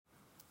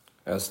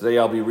As today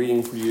I'll be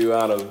reading for you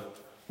out of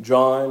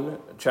John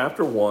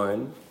chapter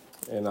 1,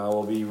 and I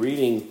will be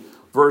reading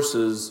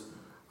verses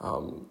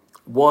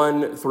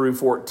 1 through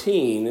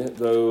 14,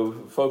 though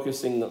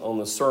focusing on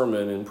the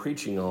sermon and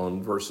preaching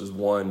on verses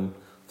 1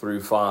 through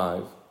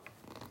 5.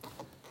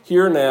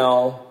 Hear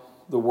now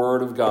the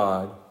word of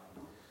God.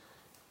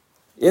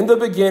 In the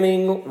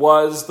beginning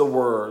was the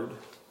Word,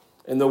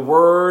 and the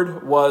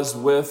Word was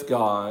with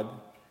God,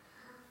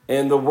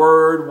 and the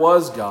Word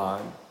was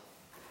God.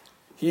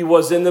 He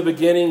was in the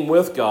beginning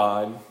with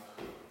God.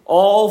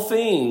 All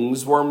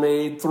things were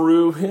made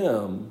through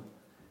him,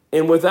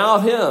 and without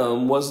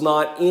him was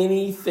not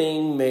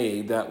anything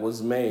made that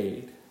was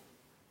made.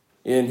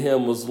 In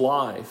him was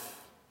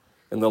life,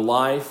 and the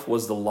life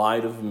was the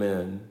light of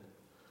men.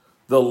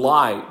 The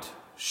light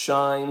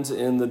shines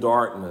in the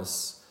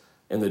darkness,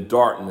 and the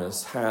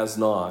darkness has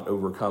not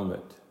overcome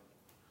it.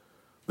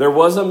 There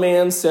was a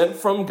man sent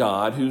from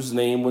God whose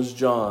name was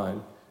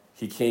John.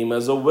 He came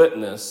as a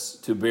witness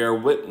to bear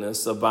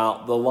witness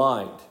about the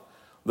light,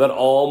 that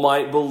all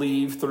might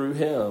believe through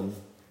him.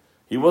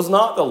 He was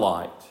not the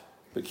light,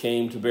 but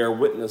came to bear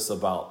witness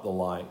about the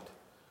light.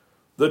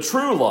 The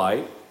true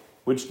light,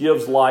 which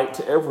gives light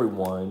to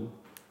everyone,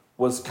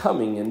 was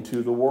coming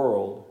into the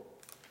world.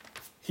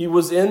 He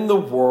was in the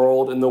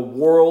world, and the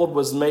world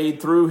was made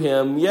through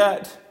him,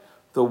 yet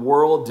the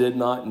world did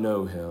not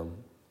know him.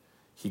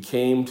 He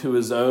came to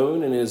his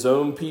own, and his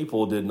own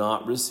people did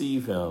not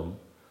receive him.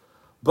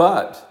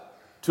 But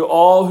to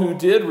all who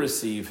did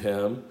receive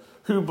him,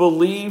 who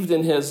believed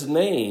in his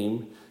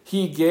name,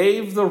 he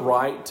gave the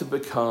right to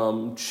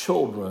become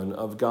children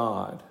of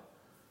God,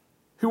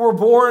 who were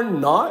born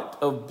not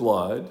of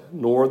blood,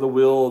 nor the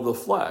will of the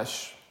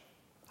flesh,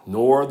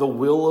 nor the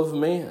will of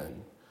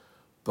man,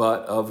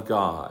 but of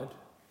God.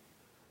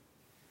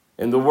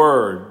 And the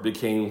Word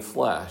became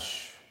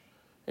flesh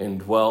and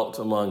dwelt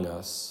among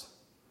us,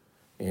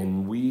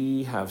 and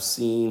we have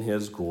seen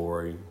his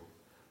glory.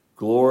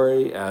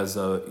 Glory as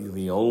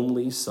the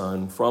only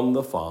Son from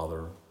the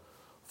Father,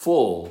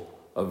 full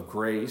of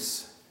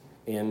grace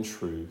and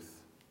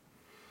truth.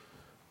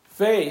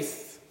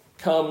 Faith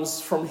comes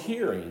from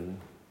hearing,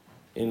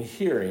 and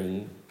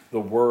hearing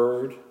the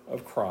word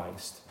of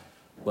Christ.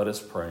 Let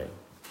us pray.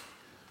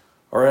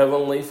 Our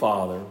Heavenly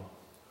Father,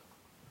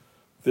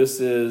 this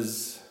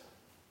is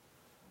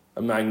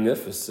a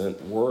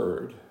magnificent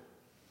word.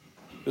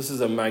 This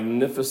is a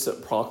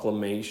magnificent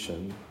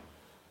proclamation.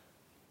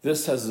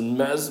 This has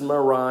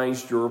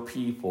mesmerized your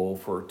people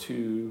for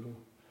 2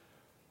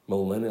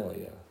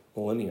 millennia.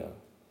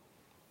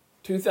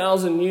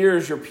 2,000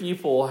 years your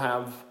people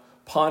have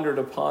pondered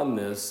upon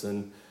this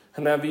and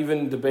have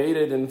even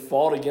debated and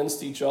fought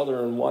against each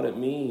other and what it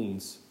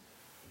means.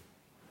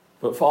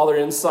 But Father,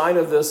 inside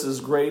of this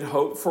is great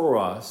hope for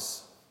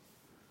us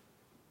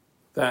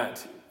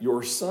that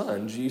your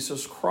Son,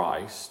 Jesus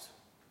Christ,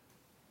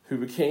 who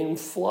became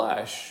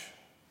flesh,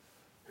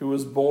 who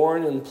was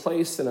born and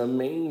placed in a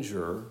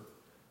manger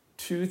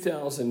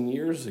 2,000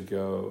 years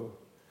ago,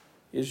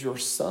 is your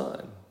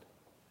Son,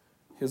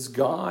 his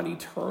God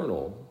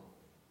eternal,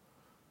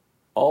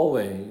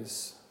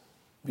 always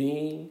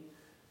being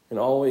and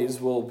always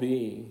will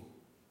be,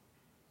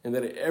 and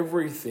that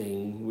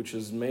everything which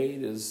is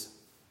made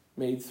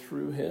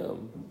through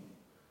him.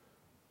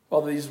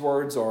 Well, these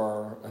words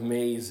are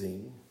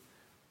amazing,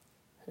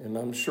 and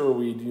I'm sure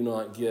we do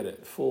not get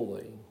it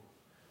fully.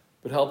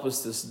 But help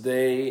us this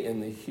day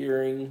in the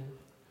hearing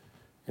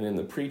and in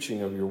the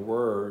preaching of your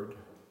word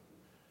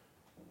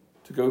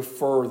to go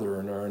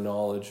further in our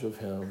knowledge of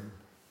him,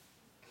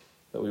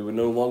 that we would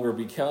no longer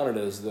be counted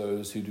as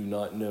those who do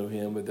not know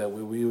him, but that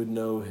we would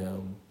know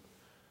him,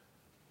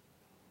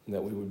 and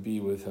that we would be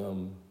with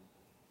him,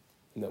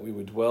 and that we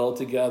would dwell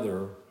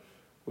together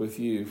with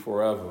you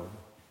forever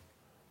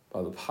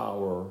by the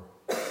power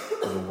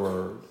of the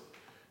word.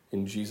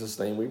 In Jesus'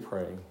 name we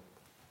pray.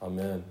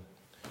 Amen.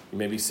 You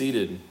may be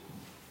seated.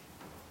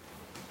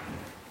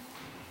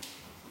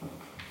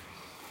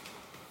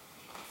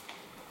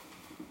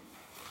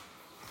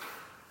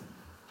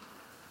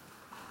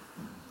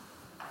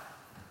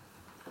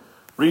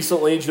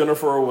 Recently,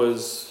 Jennifer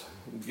was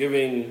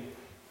giving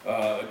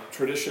a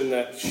tradition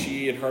that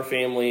she and her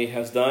family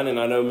has done, and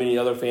I know many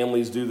other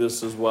families do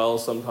this as well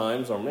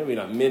sometimes, or maybe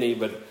not many,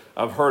 but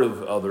I've heard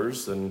of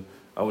others, and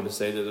I would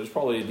say that there's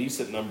probably a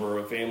decent number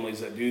of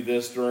families that do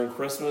this during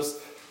Christmas,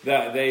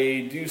 that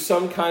they do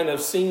some kind of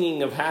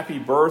singing of happy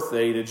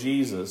birthday to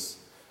Jesus.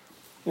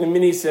 In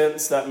many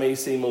sense, that may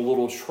seem a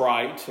little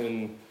trite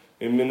and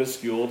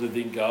minuscule to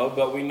think of,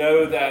 but we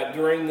know that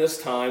during this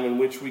time in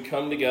which we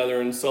come together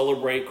and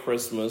celebrate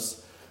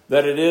Christmas,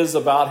 that it is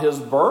about his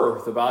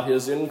birth, about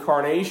his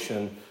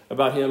incarnation,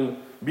 about him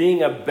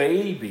being a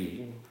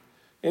baby.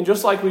 And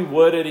just like we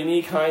would at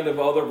any kind of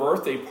other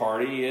birthday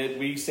party,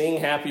 we sing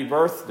happy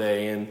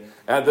birthday. And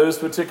at those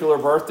particular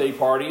birthday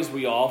parties,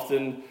 we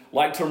often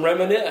like to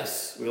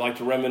reminisce. We like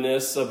to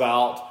reminisce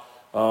about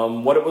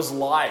what it was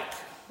like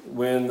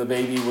when the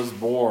baby was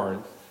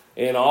born.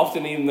 And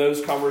often in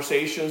those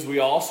conversations, we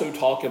also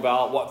talk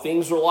about what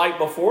things were like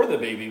before the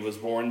baby was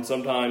born.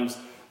 Sometimes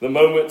the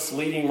moments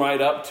leading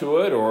right up to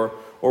it, or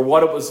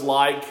what it was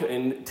like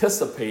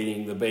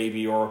anticipating the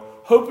baby or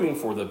hoping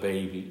for the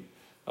baby.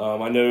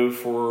 I know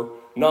for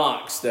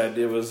Knox that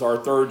it was our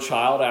third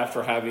child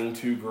after having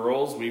two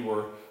girls. We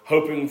were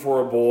hoping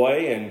for a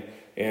boy,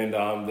 and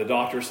the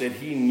doctor said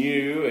he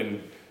knew,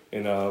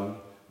 and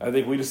I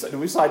think we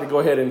decided to go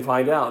ahead and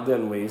find out,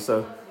 didn't we?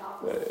 So,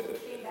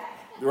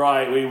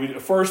 right. We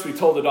first we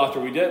told the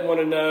doctor we didn't want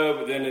to know,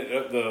 but then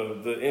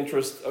the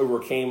interest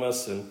overcame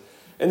us, and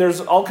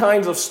there's all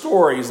kinds of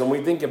stories, and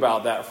we think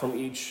about that from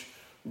each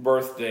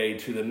birthday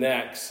to the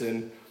next,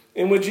 and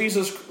with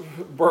Jesus'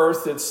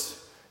 birth,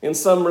 it's in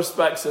some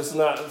respects it's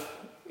not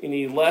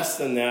any less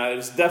than that.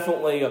 It's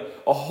definitely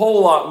a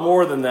whole lot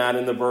more than that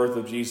in the birth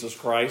of Jesus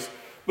Christ.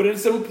 But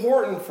it's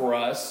important for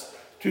us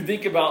to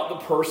think about the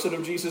person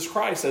of Jesus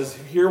Christ, as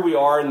here we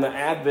are in the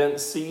Advent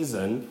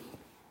season.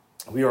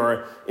 We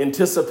are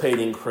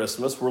anticipating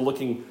Christmas. We're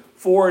looking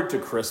forward to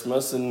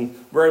Christmas, and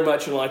very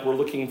much like we're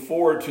looking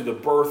forward to the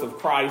birth of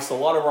Christ. A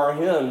lot of our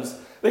hymns,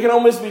 they can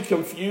almost be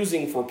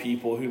confusing for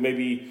people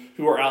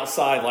who are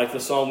outside, like the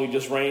song we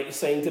just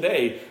sang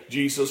today,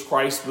 Jesus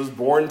Christ was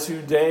born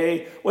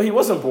today. Well, he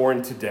wasn't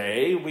born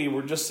today. We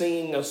were just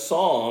singing a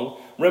song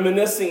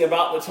reminiscing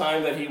about the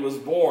time that he was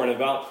born, and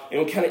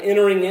kind of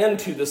entering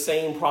into the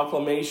same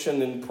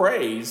proclamation and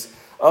praise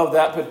of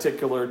that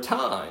particular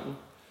time.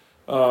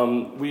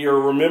 We are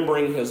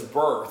remembering his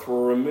birth.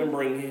 We're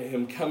remembering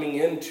him coming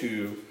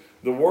into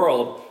the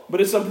world.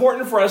 But it's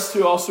important for us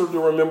to also to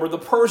remember the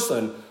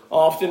person.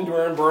 Often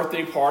during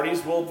birthday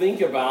parties, we'll think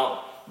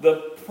about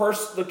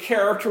the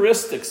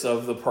characteristics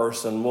of the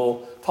person.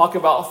 We'll talk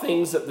about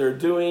things that they're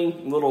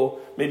doing, little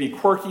maybe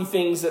quirky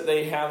things that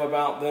they have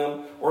about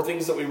them, or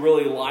things that we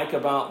really like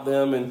about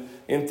them,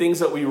 and things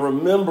that we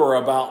remember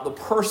about the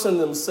person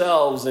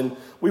themselves. And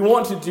we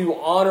want to do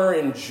honor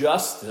and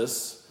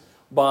justice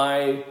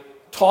by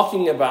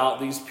talking about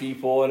these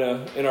people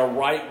in a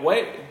right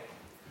way.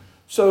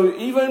 So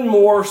even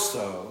more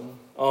so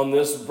on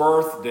this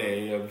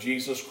birthday of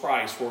Jesus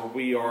Christ, where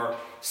we are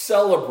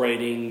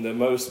celebrating the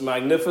most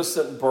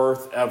magnificent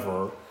birth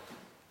ever,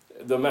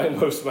 the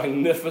most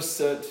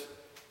magnificent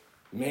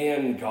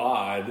man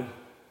God,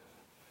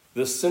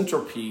 the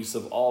centerpiece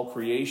of all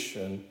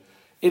creation,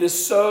 it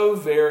is so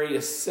very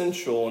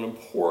essential and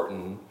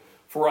important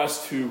for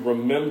us to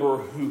remember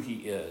who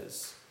he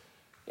is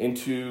and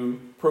to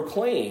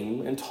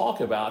proclaim and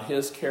talk about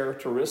his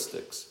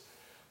characteristics.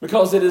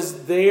 Because it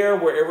is there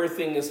where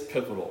everything is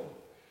pivotal.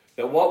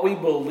 That what we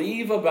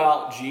believe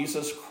about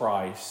Jesus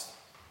Christ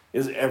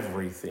is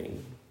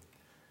everything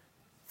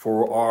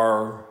for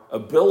our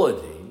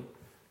ability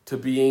to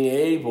being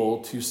able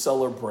to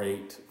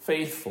celebrate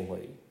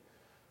faithfully.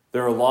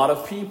 There are a lot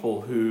of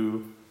people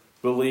who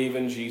believe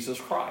in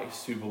Jesus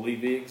Christ, who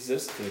believe he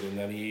existed and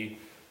that he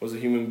was a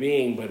human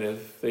being, but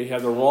if they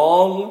have the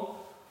wrong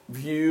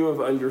view of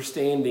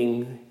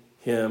understanding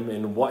him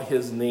and what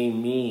his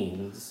name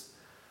means,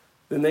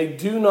 then they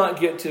do not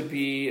get to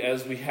be,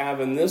 as we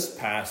have in this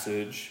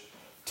passage,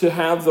 to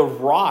have the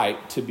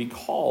right to be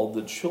called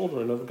the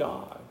children of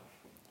God.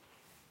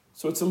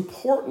 So it's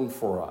important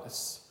for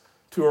us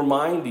to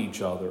remind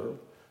each other,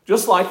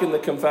 just like in the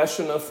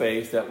confession of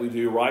faith that we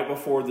do right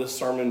before this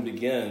sermon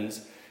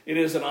begins, it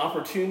is an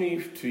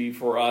opportunity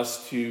for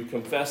us to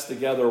confess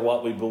together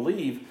what we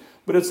believe,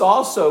 but it's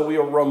also we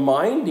are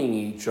reminding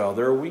each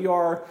other, we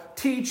are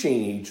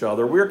teaching each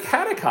other, we're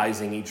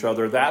catechizing each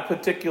other. That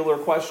particular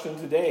question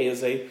today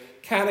is a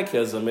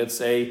catechism.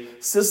 It's a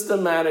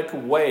systematic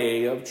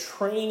way of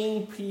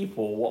training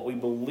people what we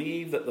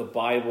believe that the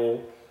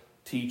Bible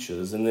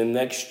teaches. And then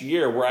next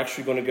year, we're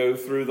actually going to go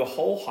through the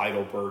whole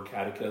Heidelberg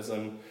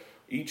Catechism,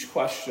 each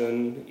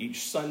question,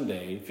 each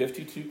Sunday,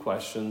 52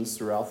 questions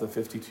throughout the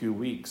 52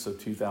 weeks of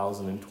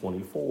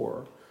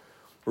 2024.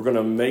 We're going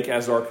to make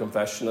as our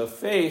confession of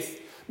faith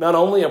not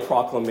only a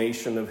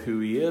proclamation of who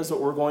he is,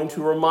 but we're going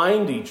to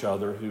remind each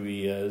other who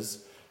he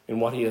is and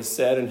what he has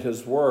said in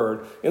his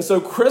word. And so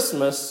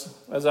Christmas,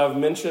 as I've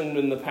mentioned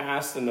in the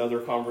past in other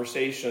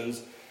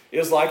conversations,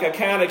 is like a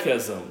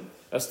catechism.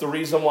 That's the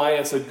reason why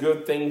it's a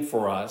good thing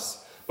for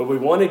us. But we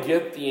want to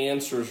get the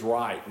answers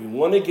right. We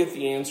want to get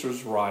the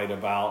answers right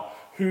about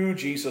who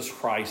Jesus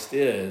Christ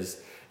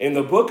is. In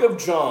the book of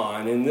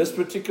John, in this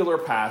particular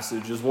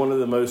passage, is one of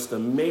the most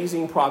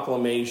amazing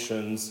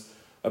proclamations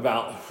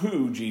about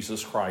who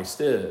Jesus Christ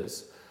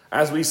is.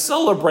 As we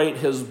celebrate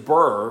his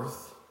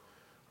birth,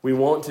 we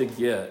want to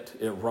get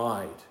it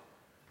right.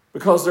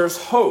 Because there's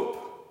hope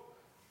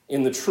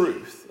in the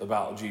truth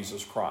about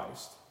Jesus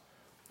Christ.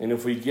 And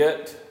if we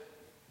get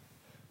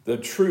the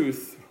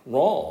truth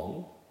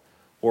wrong,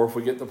 or if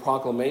we get the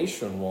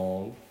proclamation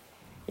wrong,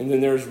 and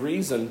then there's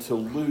reason to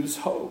lose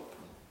hope.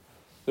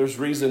 There's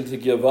reason to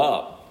give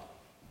up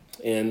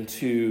and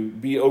to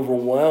be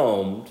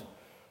overwhelmed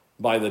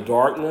by the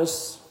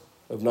darkness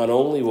of not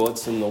only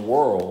what's in the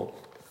world,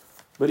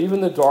 but even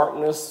the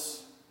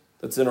darkness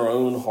that's in our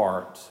own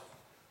heart.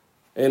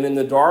 And in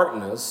the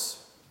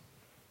darkness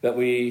that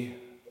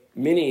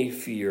many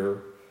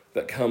fear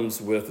that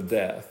comes with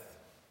death.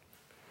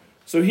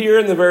 So here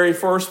in the very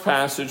first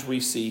passage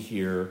we see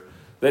here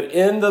that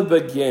in the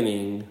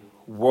beginning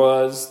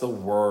was the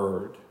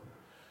Word.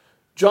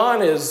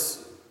 John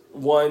is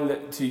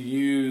one to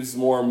use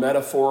more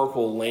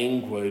metaphorical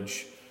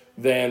language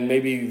than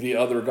maybe the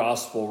other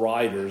gospel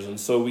writers. And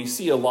so we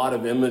see a lot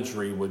of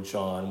imagery with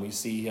John. We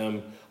see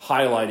him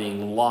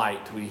highlighting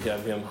light. We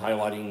have him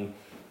highlighting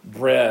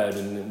bread.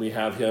 And we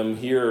have him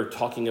here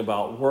talking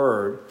about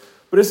word.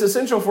 But it's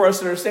essential for us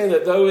to understand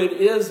that though it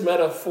is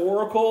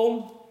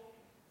metaphorical,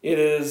 it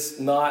is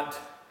not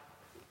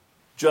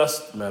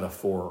just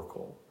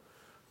metaphorical.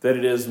 That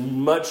it is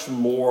much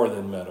more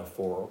than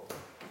metaphorical.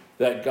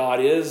 That God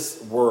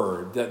is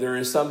Word. That there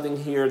is something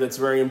here that's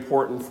very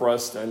important for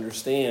us to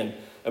understand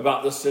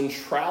about the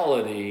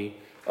centrality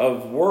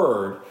of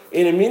Word.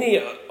 And in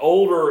many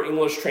older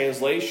English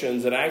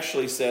translations, it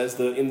actually says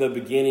that in the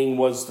beginning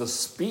was the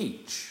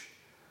speech.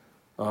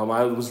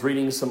 I was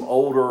reading some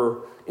older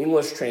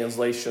English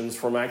translations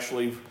from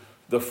actually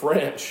the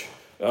French,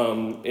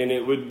 and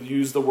it would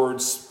use the word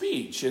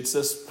speech. It's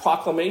this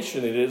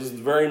proclamation. It is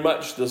very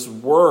much this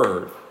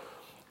word.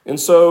 And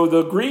so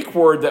the Greek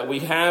word that we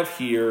have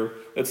here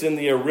that's in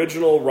the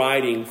original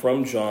writing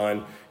from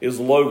John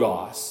is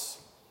logos.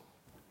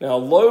 Now,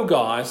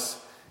 logos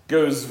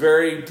goes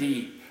very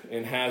deep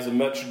and has a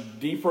much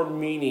deeper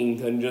meaning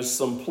than just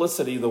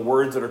simplicity, the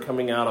words that are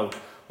coming out of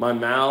my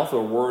mouth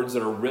or words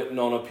that are written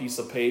on a piece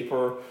of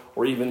paper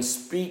or even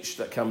speech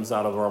that comes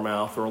out of our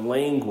mouth or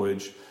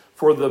language.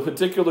 For the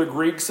particular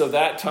Greeks of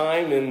that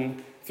time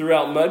and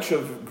throughout much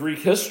of Greek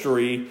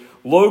history,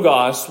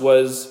 logos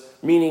was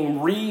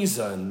meaning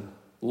reason,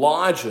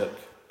 logic,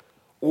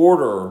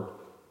 order,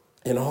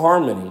 and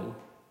harmony.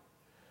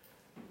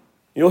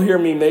 You'll hear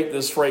me make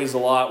this phrase a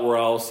lot where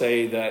I'll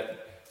say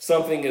that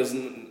something is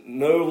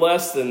no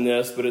less than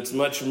this, but it's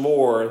much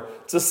more.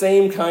 It's the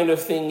same kind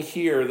of thing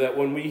here, that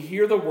when we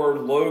hear the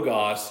word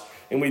logos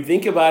and we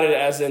think about it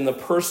as in the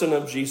person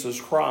of Jesus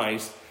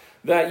Christ,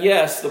 that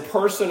yes, the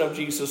person of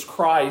Jesus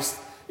Christ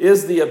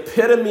is the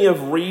epitome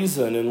of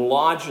reason and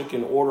logic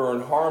and order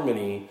and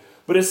harmony,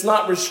 but it's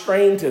not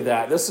restrained to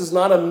that. This is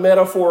not a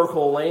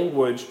metaphorical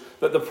language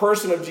that the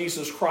person of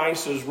Jesus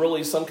Christ is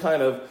really some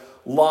kind of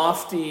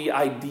lofty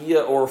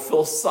idea or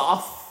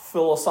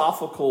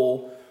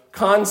philosophical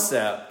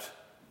concept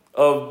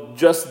of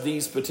just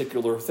these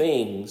particular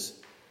things.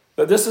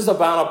 But this is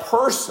about a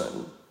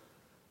person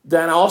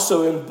that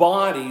also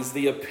embodies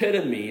the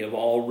epitome of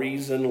all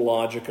reason,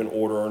 logic, and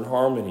order and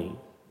harmony.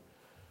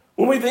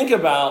 When we think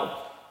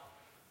about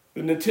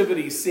the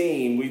nativity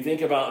scene, we think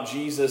about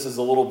Jesus as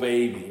a little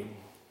baby.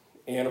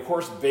 And of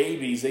course,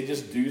 babies, they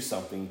just do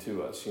something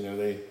to us. You know,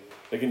 they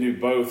can do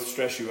both,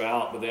 stress you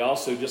out, but they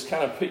also just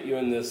kind of put you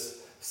in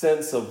this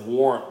sense of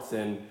warmth.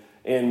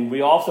 And we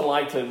often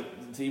like to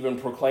even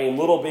proclaim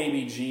little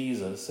baby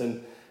Jesus.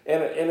 And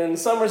in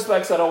some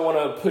respects, I don't want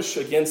to push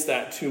against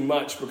that too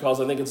much because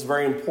I think it's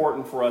very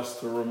important for us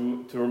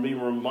to be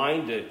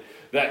reminded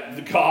that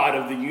the God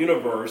of the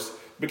universe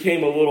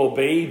became a little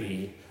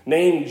baby,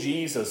 named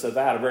Jesus at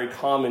that, a very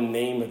common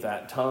name at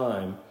that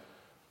time.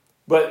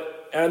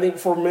 But I think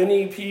for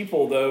many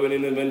people, though, in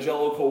an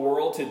evangelical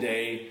world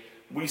today,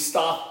 we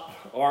stop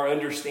our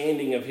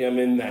understanding of him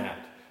in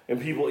that.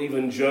 And people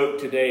even joke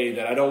today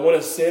that I don't want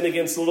to sin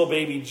against little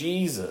baby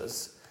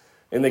Jesus.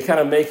 And they kind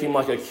of make him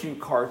like a cute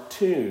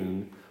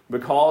cartoon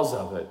because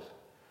of it.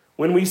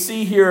 When we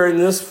see here in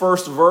this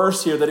first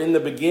verse here that in the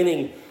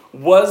beginning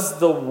was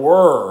the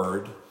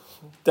Word,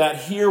 that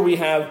here we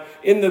have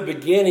in the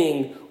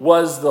beginning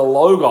was the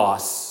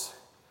Logos.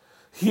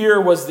 Here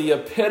was the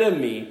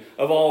epitome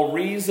of all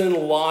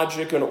reason,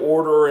 logic, and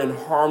order and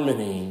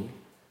harmony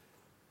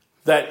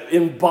that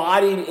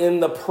embodied in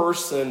the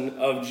person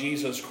of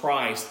Jesus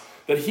Christ.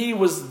 That he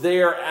was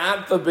there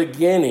at the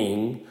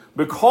beginning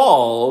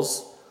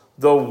because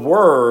the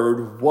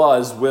Word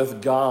was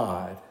with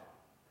God.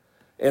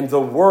 And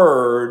the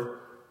Word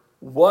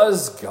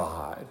was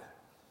God.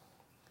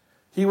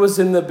 He was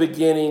in the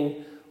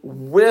beginning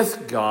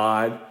with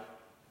God,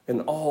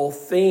 and all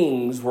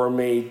things were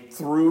made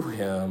through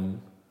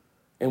him.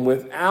 And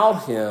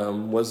without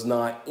him was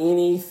not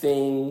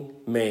anything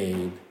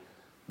made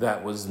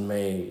that was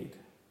made.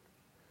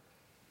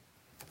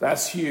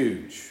 That's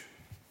huge.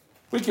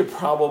 We could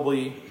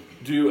probably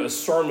do a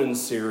sermon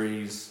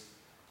series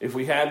if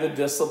we had the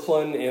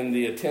discipline and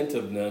the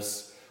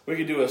attentiveness. We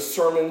could do a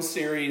sermon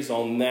series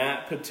on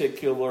that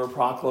particular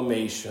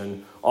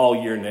proclamation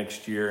all year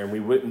next year, and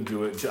we wouldn't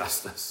do it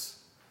justice.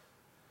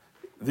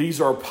 These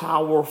are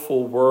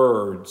powerful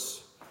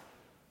words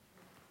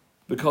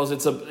because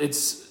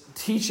it's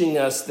teaching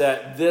us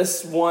that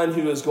this one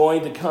who is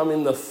going to come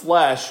in the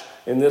flesh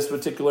in this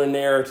particular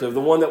narrative,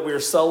 the one that we're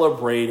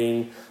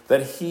celebrating,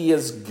 that he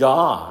is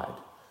God.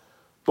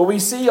 But we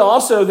see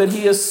also that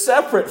he is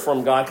separate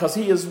from God because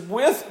he is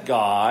with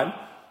God.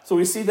 So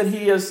we see that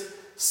he is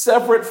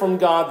separate from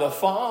God the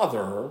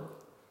Father,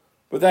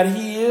 but that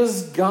he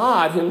is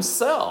God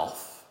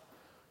himself.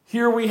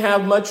 Here we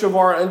have much of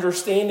our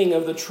understanding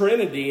of the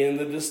Trinity and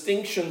the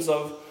distinctions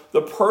of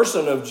the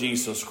person of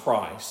Jesus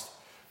Christ.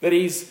 That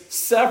he's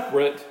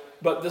separate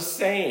but the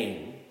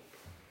same.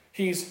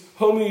 He's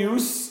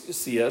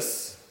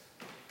homoousios,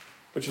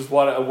 which is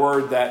a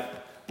word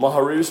that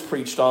Maharus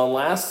preached on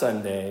last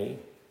Sunday,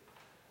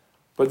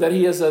 but that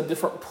he is a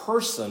different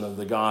person of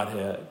the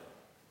Godhead.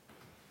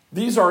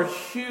 These are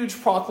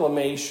huge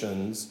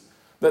proclamations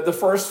that the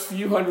first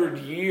few hundred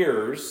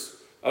years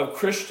of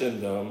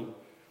Christendom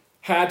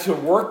had to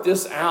work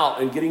this out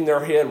and getting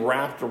their head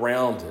wrapped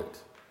around it.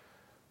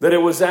 That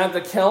it was at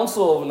the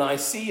Council of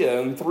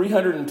Nicaea in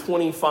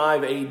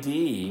 325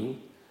 AD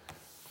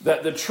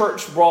that the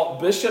church brought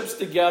bishops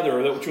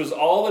together, which was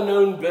all the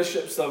known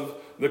bishops of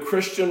the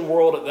Christian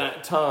world at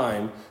that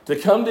time, to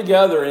come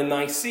together in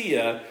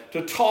Nicaea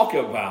to talk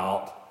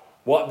about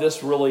what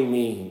this really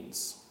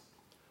means.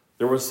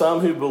 There were some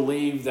who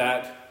believed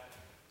that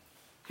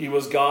he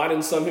was God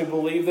and some who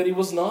believed that he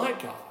was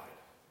not God.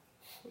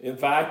 In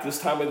fact, this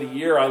time of the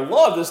year, I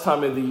love this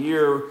time of the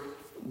year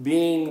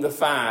being the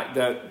fact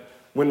that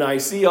when I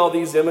see all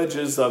these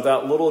images of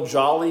that little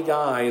jolly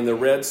guy in the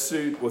red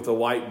suit with the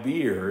white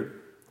beard,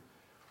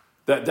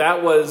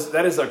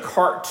 that is a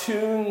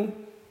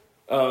cartoon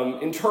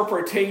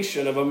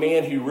interpretation of a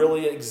man who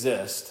really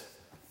exists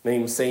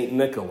named St.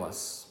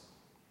 Nicholas.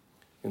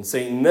 And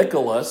St.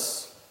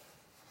 Nicholas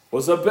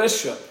was a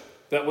bishop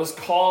that was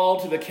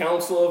called to the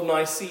Council of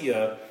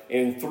Nicaea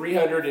in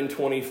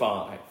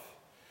 325.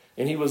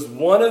 And he was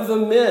one of the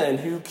men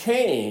who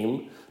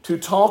came to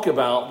talk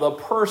about the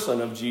person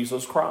of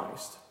Jesus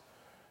Christ.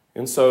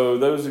 And so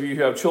those of you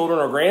who have children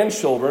or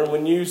grandchildren,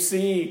 when you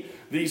see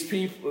these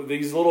people,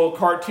 these little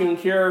cartoon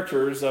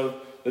characters of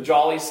the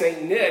jolly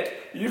St. Nick,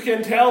 you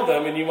can tell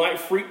them, and you might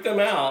freak them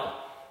out,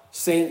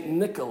 St.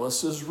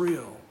 Nicholas is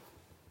real.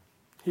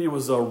 He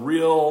was a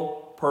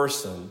real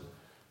person.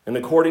 And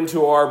according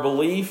to our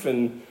belief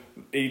in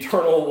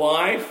eternal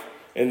life,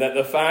 and that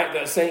the fact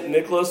that St.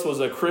 Nicholas was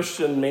a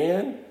Christian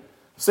man,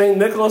 St.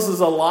 Nicholas is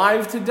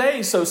alive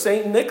today, so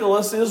St.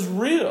 Nicholas is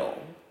real.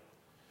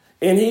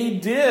 And he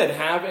did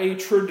have a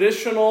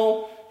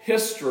traditional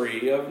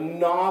history of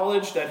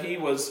knowledge that he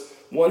was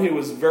one who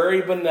was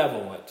very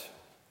benevolent,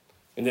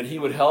 and that he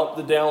would help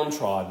the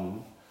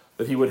downtrodden,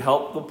 that he would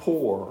help the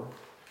poor,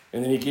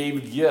 and then he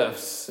gave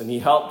gifts, and he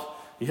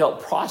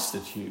helped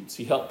prostitutes.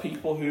 He helped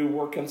people who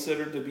were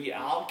considered to be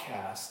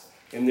outcasts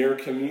in their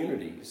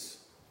communities.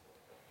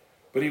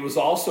 But he was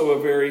also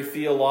a very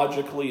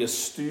theologically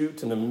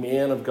astute and a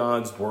man of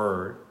God's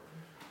word.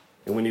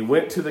 And when he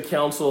went to the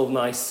Council of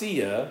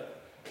Nicaea,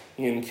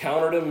 he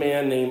encountered a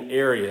man named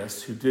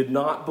Arius who did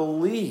not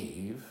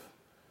believe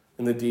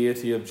in the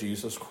deity of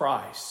Jesus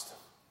Christ.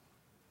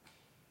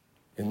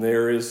 And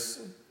there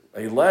is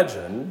a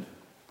legend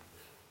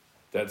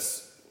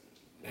that's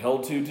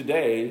held to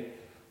today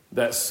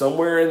that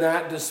somewhere in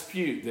that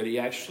dispute that he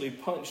actually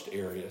punched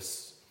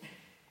Arius.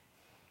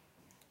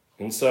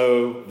 And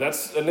so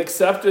that's an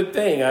accepted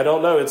thing. I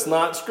don't know. It's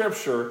not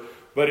scripture,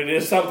 but it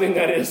is something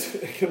that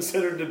is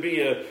considered to be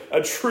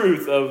a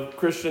truth of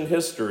Christian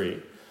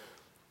history.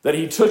 That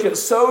he took it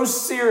so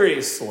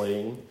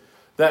seriously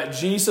that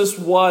Jesus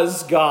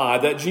was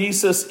God, that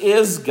Jesus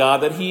is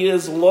God, that he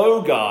is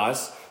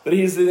Logos, that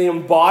he is the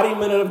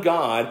embodiment of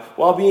God,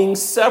 while being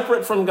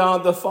separate from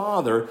God the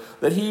Father,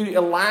 that he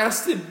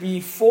lasted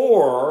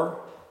before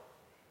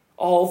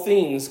all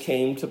things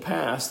came to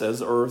pass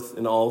as earth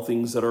and all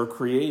things that are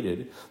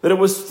created. That it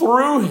was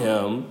through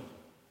him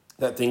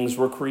that things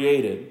were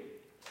created.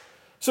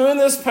 So in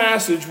this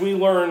passage, we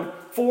learn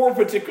 4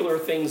 particular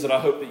things that I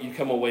hope that you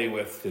come away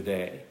with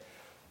today.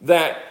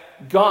 That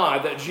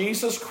God, that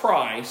Jesus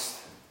Christ,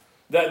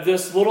 that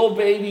this little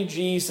baby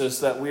Jesus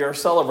that we are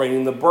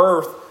celebrating, the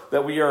birth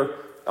that we are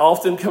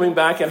often coming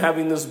back and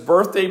having this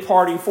birthday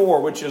party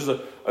for, which is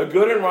a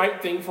good and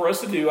right thing for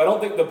us to do. I don't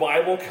think the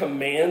Bible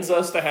commands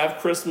us to have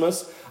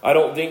Christmas. I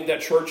don't think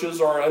that churches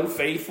are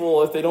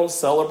unfaithful if they don't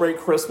celebrate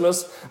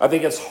Christmas. I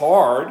think it's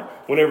hard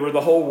whenever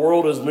the whole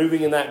world is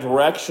moving in that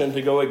direction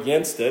to go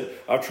against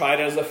it. I've tried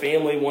as a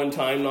family one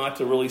time not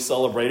to really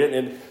celebrate it,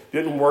 and it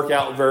didn't work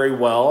out very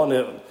well, and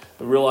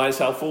I realized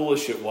how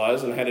foolish it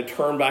was, and I had to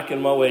turn back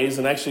in my ways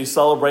and actually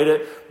celebrate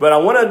it. But I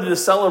wanted to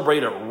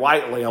celebrate it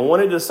rightly. I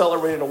wanted to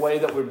celebrate it in a way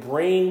that would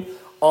bring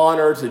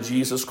honor to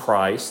Jesus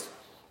Christ,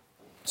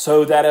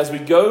 so that as we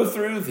go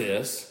through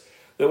this,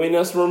 that we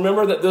must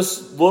remember that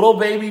this little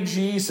baby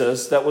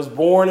Jesus that was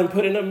born and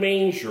put in a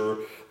manger,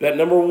 that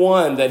number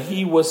one, that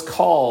he was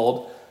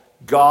called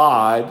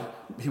God,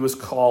 he was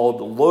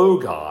called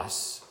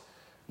Logos,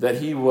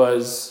 that he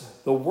was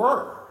the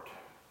Word,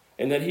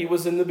 and that he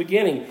was in the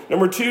beginning.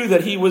 Number 2,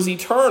 that he was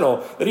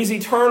eternal, that he's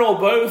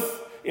eternal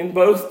in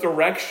both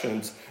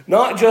directions.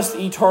 Not just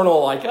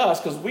eternal like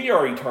us, because we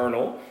are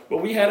eternal,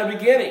 but we had a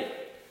beginning.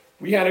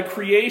 We had a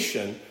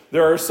creation.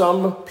 There are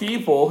some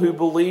people who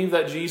believe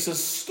that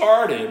Jesus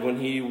started when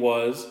he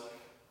was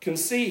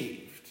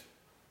conceived.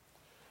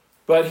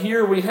 But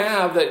here we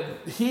have that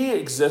he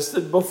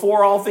existed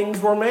before all things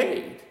were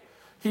made.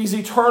 He's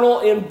eternal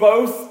in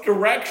both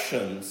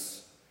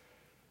directions.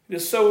 It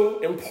is so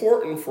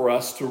important for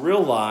us to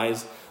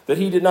realize that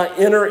he did not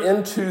enter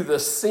into the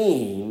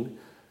scene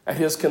at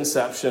his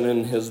conception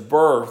and his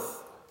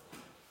birth.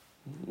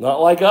 Not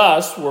like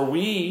us, where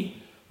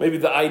maybe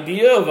the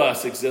idea of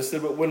us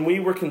existed, but when we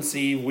were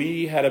conceived,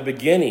 we had a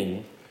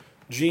beginning.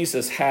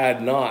 Jesus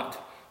had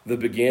not the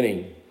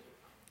beginning.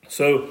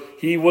 So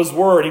he was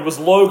Word, he was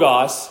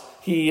Logos,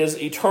 he is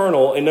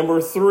eternal. And number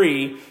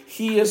 3,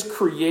 he is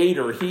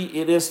creator.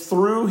 It is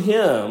through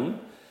him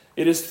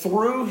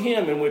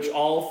in which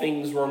all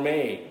things were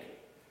made.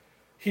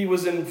 He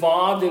was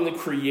involved in the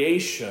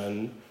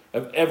creation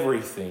of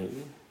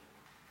everything.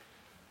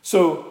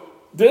 So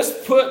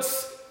this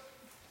puts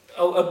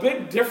a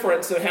big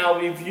difference in how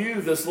we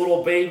view this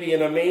little baby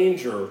in a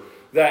manger,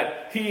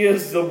 that he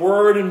is the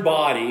Word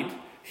embodied,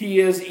 he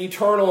is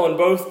eternal in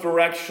both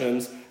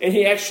directions, and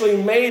he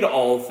actually made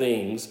all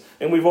things.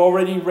 And we've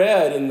already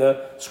read in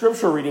the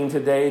scripture reading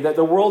today that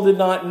the world did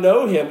not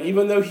know him.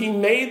 Even though he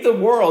made the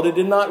world, it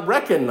did not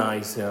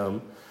recognize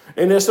him.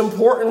 And it's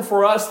important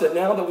for us that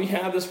now that we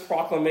have this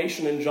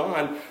proclamation in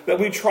John, that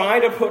we try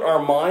to put our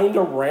mind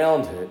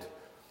around it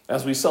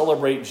as we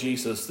celebrate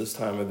Jesus this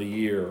time of the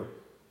year.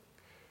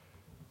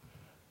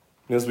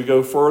 And as we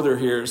go further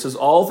here, it says,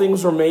 all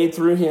things were made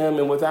through him,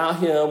 and without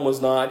him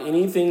was not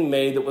anything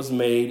made that was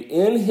made.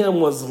 In him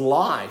was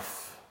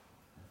life,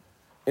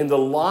 and the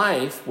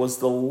life was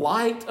the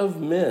light of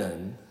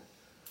men.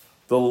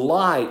 The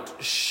light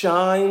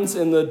shines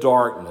in the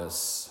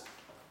darkness,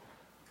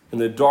 and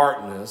the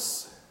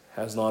darkness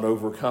has not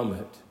overcome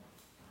it.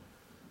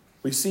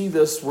 We see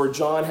this where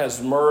John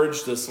has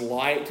merged this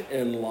light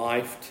and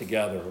life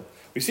together.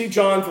 We see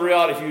John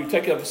throughout. If you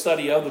take a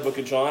study of the book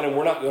of John, and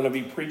we're not going to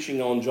be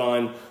preaching on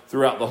John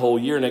throughout the whole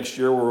year. Next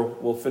year,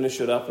 we'll finish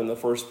it up in the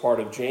first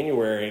part of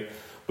January.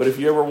 But if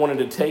you ever wanted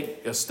to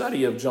take a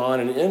study of John,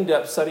 an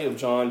in-depth study of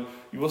John,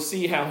 you will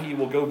see how he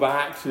will go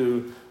back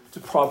to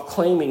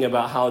proclaiming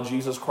about how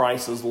Jesus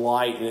Christ is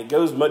light. And it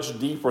goes much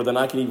deeper than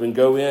I can even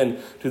go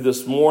into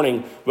this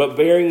morning. But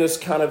bearing this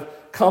kind of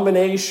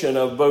combination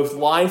of both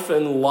life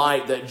and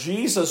light, that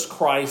Jesus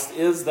Christ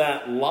is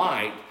that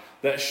light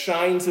that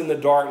shines in the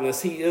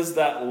darkness. He is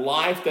that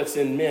life that's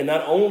in men.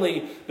 Not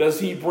only does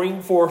he bring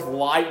forth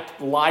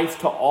life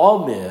to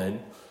all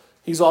men,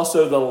 he's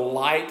also the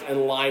light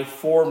and life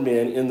for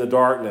men in the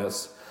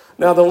darkness.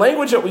 Now, the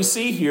language that we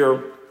see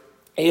here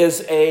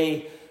is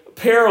a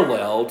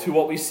parallel to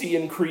what we see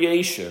in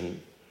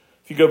creation.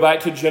 If you go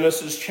back to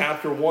Genesis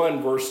chapter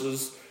 1,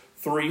 verses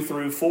 3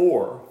 through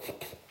 4.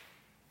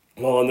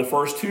 Well, in the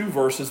first 2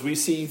 verses, we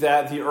see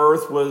that the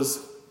earth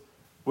was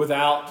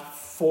without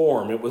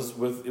form. It was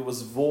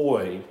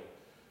void,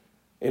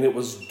 and it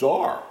was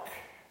dark,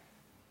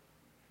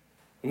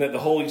 and that the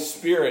Holy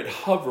Spirit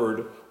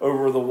hovered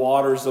over the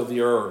waters of the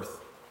earth.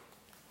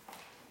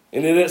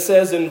 And then it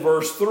says in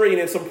verse 3,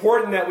 and it's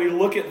important that we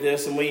look at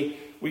this, and we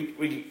want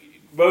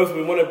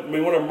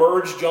to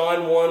merge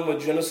John 1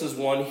 with Genesis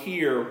 1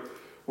 here,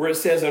 where it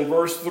says in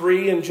verse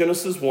 3 in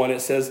Genesis 1,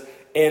 it says,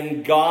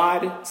 and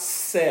God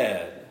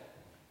said.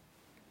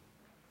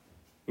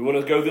 We want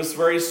to go this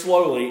very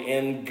slowly.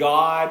 And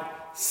God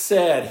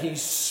said, he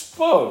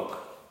spoke,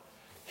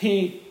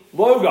 the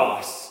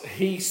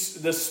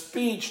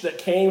speech that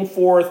came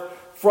forth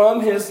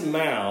from his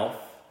mouth,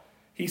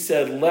 he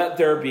said, let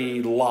there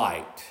be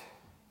light.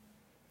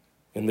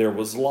 And there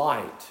was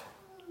light.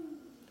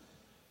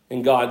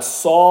 And God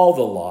saw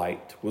the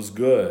light was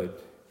good.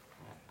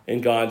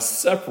 And God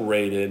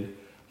separated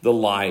the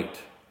light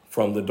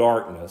from the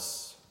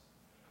darkness.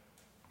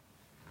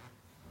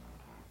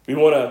 We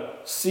want to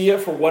see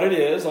it for what it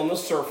is on the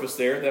surface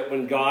there, that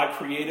when God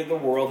created the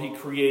world, he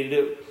created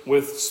it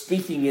with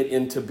speaking it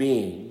into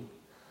being.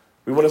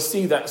 We want to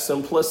see that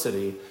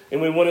simplicity. And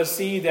we want to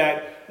see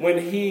that when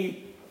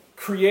he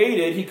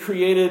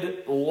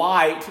created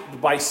light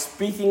by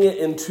speaking it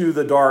into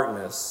the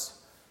darkness.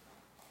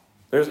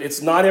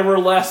 It's not ever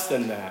less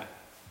than that.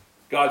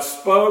 God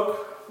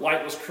spoke,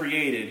 light was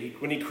created.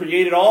 When he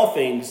created all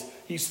things,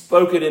 he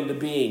spoke it into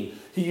being.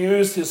 He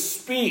used his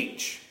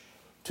speech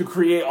to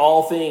create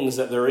all things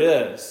that there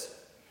is.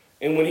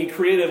 And when he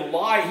created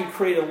light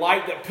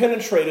that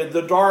penetrated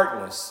the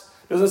darkness.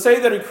 It doesn't say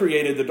that he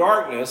created the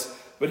darkness,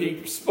 but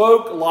he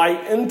spoke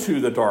light into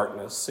the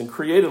darkness and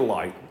created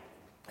light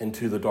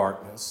into the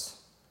darkness.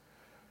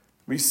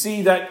 We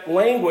see that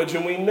language,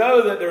 and we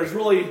know that there's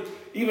really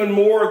even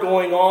more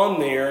going on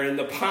there in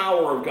the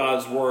power of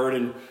God's word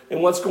and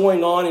what's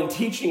going on in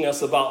teaching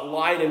us about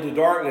light into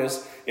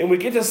darkness. And we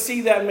get to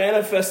see that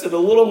manifested a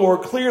little more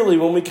clearly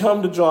when we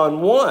come to John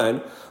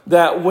 1,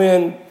 that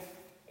when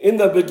in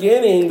the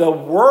beginning the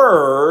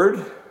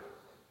Word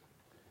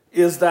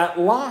is that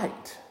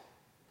light.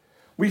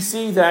 We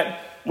see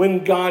that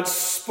when God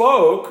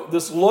spoke,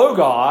 this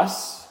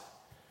Logos,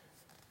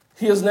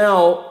 he is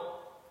now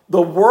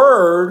the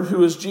Word,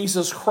 who is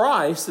Jesus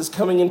Christ, is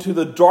coming into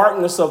the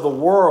darkness of the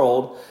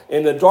world.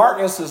 And the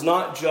darkness is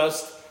not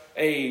just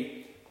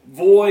a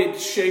void,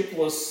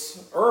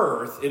 shapeless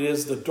earth. It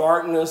is the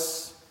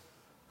darkness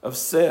of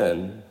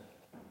sin.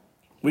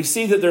 We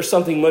see that there's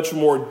something much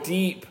more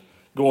deep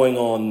going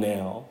on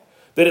now.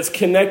 That it's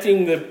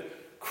connecting the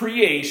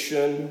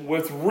creation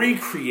with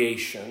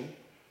recreation.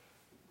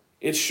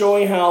 it's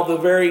showing how the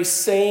very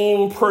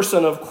same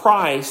person of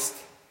Christ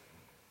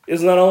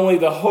is not only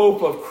the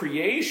hope of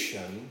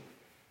creation,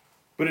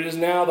 but it is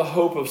now the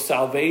hope of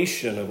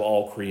salvation of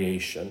all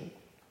creation.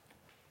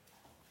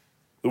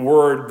 The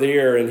word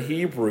there in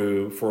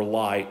Hebrew for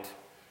light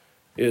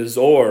is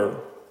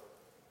or.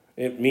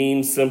 It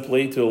means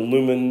simply to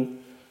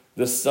illumine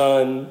the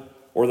sun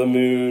or the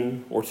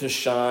moon, or to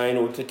shine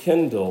or to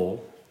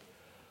kindle.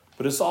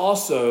 But it's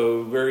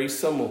also very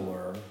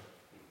similar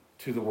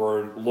to the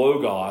word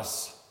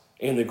logos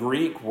and the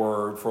Greek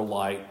word for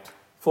light,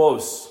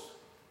 phos,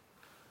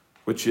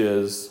 which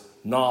is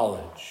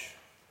knowledge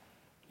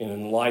and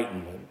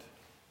enlightenment.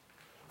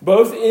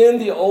 Both in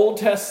the Old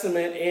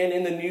Testament and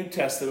in the New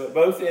Testament,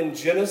 both in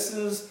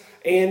Genesis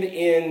and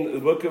in the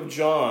book of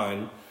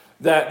John,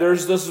 that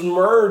there's this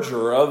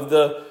merger of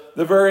the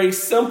very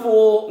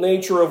simple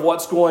nature of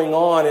what's going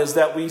on is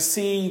that we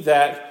see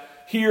that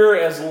here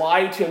as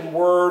light and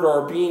word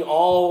are being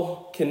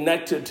all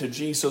connected to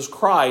Jesus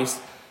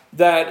Christ,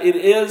 that it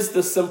is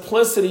the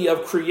simplicity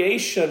of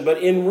creation,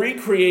 but in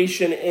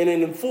recreation and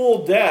in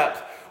full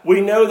depth, we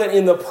know that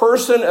in the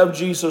person of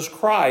Jesus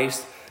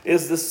Christ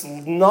is this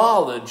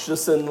knowledge,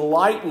 this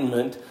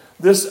enlightenment,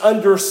 this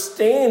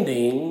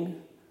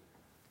understanding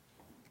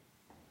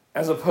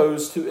as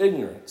opposed to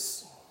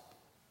ignorance.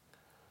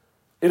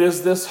 It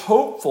is this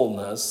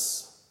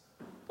hopefulness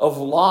of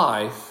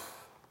life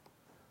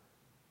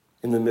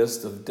in the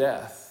midst of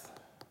death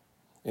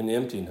and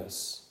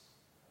emptiness.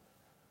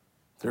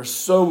 There's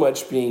so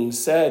much being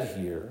said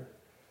here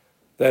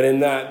that in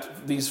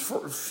these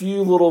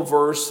few little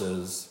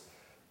verses,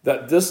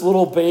 that this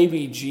little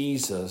baby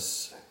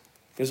Jesus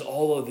is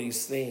all of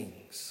these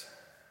things.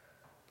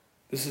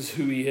 This is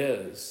who he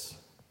is.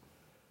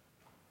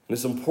 And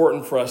it's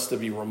important for us to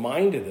be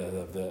reminded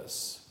of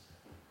this.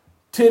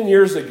 10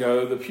 years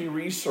ago, the Pew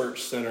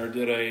Research Center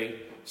did a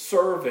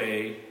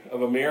survey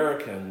of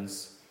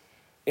Americans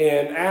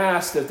and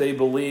asked if they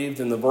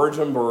believed in the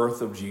virgin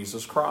birth of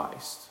Jesus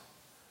Christ,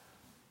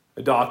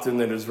 a doctrine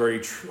that is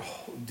very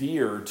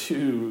dear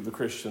to the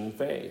Christian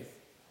faith.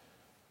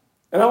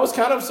 And I was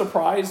kind of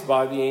surprised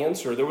by the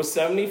answer. There was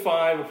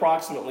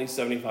approximately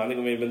 75, I think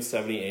it may have been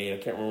 78,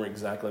 I can't remember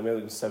exactly, maybe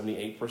it was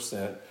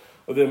 78%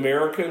 of the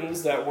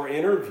Americans that were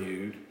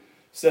interviewed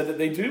said that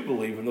they do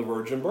believe in the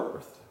virgin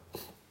birth.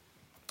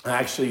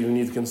 Actually, when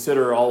you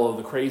consider all of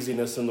the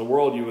craziness in the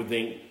world, you would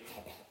think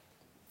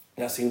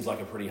that seems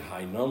like a pretty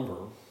high number.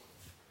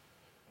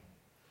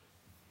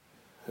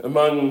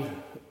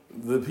 Among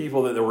the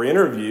people that were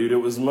interviewed, it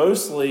was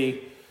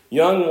mostly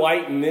young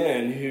white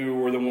men who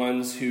were the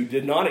ones who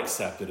did not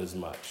accept it as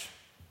much.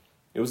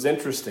 It was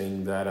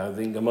interesting that I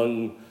think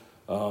among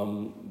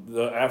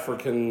the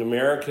African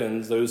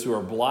Americans, those who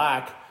are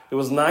black, it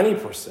was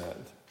 90%.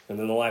 And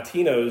then the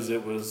Latinos,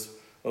 it was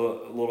a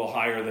little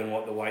higher than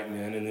what the white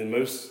men, and then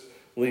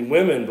mostly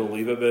women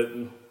believe it, but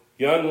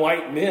young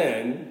white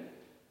men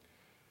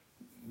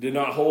did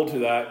not hold to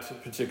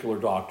that particular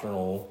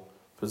doctrinal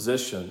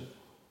position.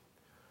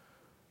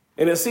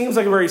 And it seems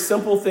like a very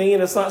simple thing,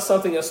 and it's not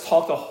something that's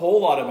talked a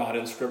whole lot about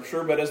in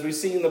Scripture, but as we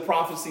see in the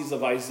prophecies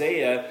of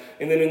Isaiah,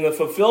 and then in the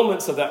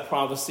fulfillments of that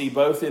prophecy,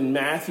 both in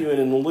Matthew and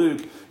in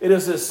Luke, it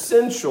is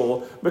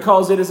essential,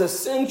 because it is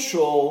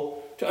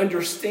essential to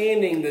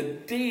understanding the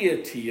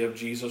deity of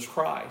Jesus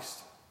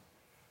Christ.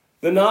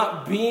 The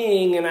not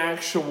being an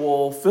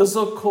actual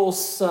physical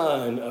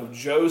son of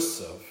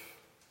Joseph,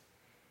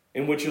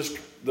 in which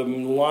the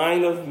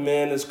line of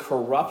men is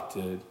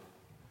corrupted,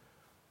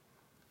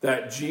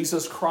 that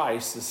Jesus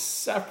Christ is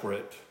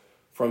separate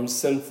from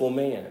sinful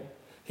man.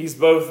 He's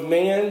both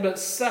man but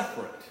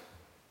separate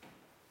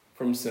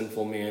from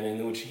sinful man,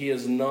 in which he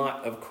is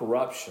not of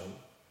corruption.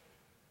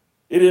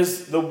 It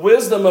is the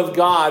wisdom of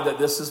God that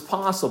this is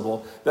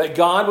possible, that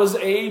God was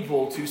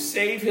able to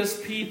save his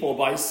people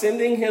by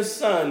sending his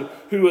Son,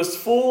 who is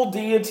full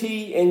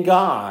deity in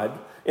God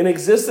and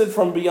existed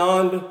from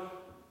beyond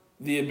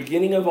the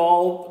beginning of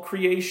all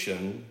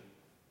creation,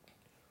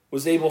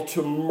 was able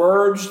to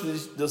merge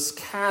this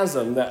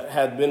chasm that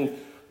had been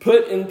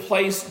put in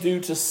place due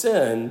to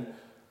sin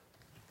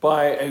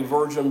by a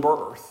virgin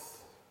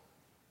birth,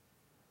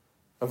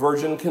 a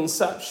virgin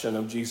conception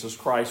of Jesus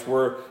Christ,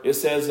 where it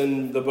says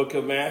in the book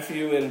of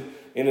Matthew and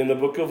in the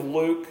book of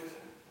Luke,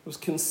 was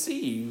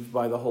conceived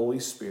by the Holy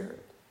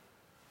Spirit.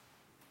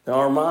 Now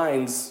our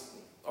minds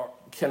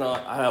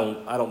cannot,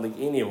 I don't think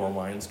any of our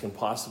minds can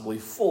possibly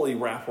fully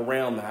wrap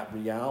around that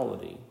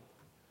reality.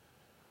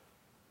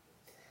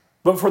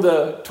 But for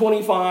the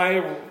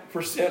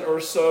 25% or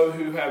so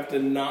who have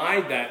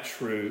denied that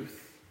truth,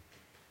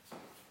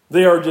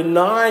 they are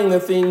denying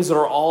the things that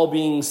are all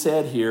being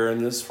said here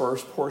in this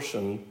first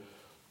portion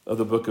of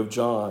the book of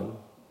John.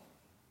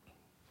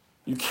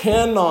 You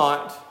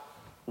cannot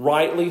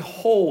rightly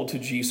hold to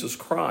Jesus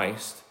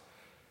Christ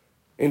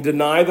and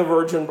deny the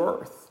virgin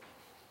birth.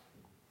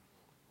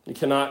 You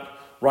cannot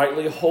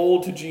rightly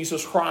hold to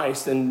Jesus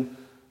Christ and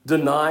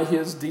deny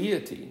his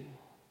deity.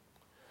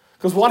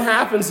 Because what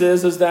happens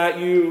is that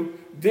you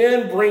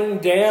then bring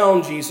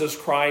down Jesus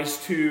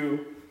Christ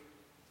to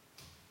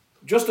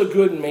just a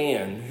good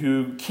man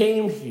who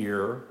came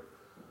here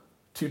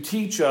to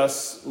teach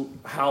us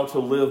how to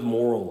live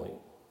morally.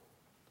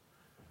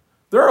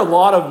 There are a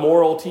lot of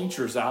moral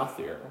teachers out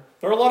there.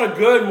 There are a lot of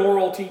good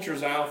moral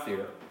teachers out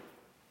there.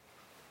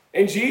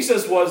 And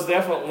Jesus was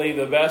definitely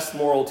the best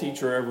moral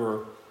teacher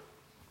ever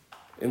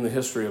in the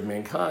history of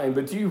mankind.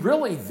 But do you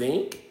really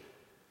think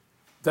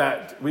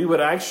that we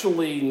would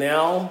actually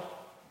now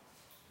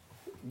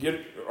get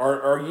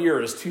our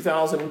year is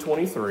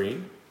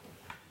 2023.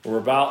 We're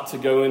about to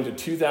go into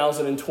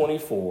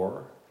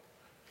 2024.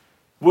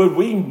 Would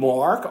we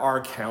mark our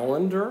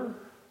calendar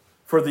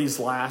for these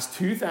last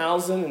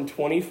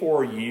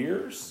 2024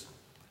 years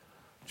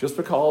just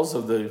because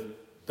of the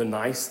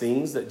nice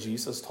things that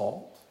Jesus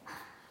taught?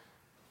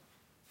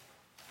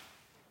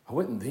 I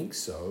wouldn't think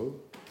so.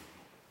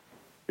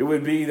 It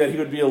would be that he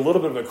would be a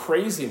little bit of a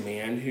crazy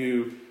man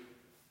who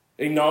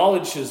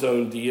acknowledged his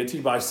own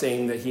deity by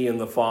saying that he and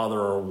the Father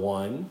are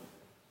one.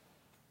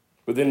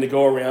 But then to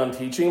go around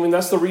teaching, I mean,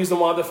 that's the reason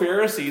why the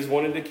Pharisees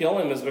wanted to kill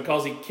him, is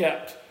because he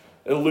kept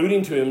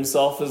alluding to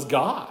himself as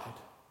God,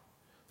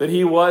 that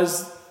he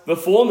was the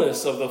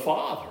fullness of the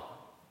Father.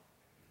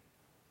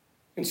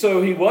 And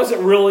so he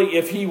wasn't really,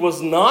 if he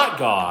was not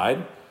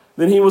God,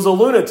 then he was a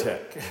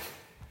lunatic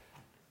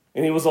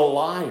and he was a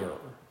liar.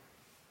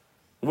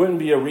 It wouldn't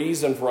be a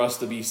reason for us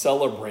to be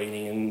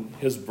celebrating in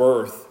his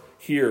birth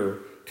here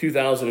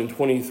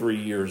 2023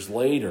 years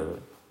later.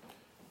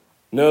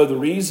 No, the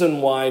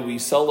reason why we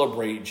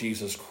celebrate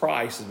Jesus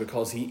Christ is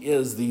because he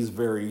is these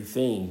very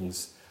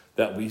things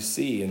that we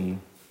see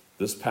in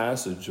this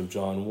passage of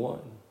John 1.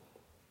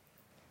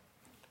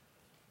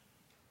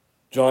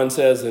 John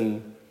says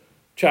in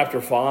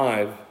chapter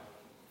 5,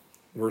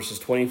 verses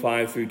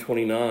 25 through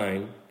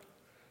 29,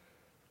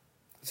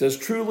 it says,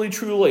 "Truly,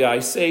 truly, I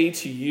say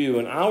to you,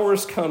 an hour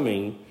is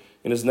coming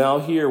and is now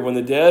here when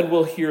the dead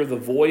will hear the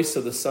voice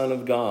of the Son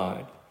of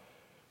God,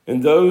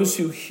 and those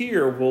who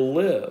hear will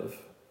live.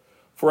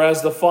 For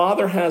as the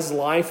Father has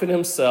life in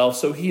himself,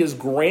 so he has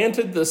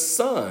granted the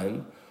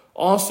Son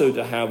also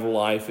to have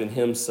life in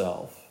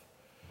himself.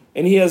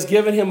 And he has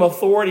given him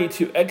authority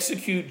to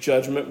execute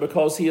judgment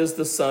because he is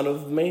the Son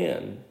of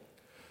Man.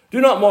 Do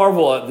not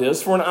marvel at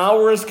this, for an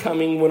hour is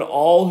coming when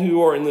all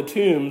who are in the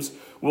tombs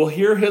will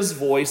hear his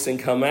voice and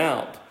come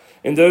out,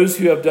 and those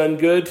who have done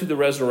good to the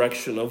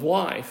resurrection of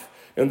life,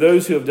 and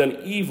those who have done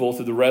evil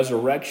to the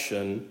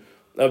resurrection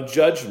of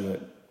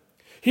judgment."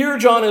 Here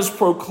John is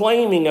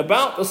proclaiming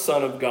about the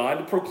Son of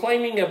God,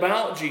 proclaiming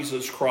about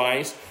Jesus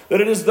Christ, that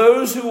it is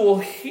those who will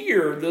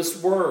hear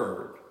this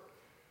word.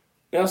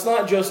 Now, it's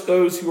not just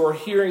those who are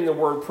hearing the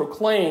word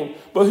proclaimed,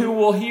 but who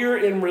will hear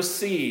and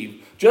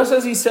receive. Just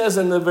as he says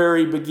in the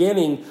very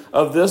beginning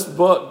of this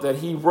book that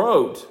he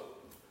wrote,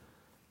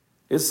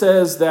 it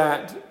says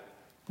that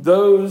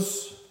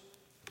those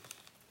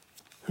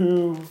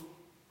who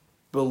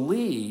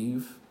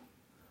believe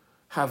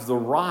have the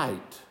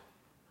right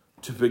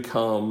to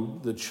become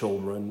the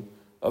children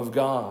of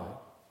God.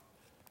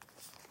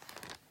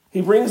 He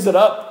brings it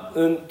up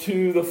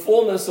to the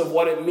fullness of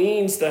what it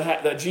means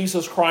that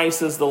Jesus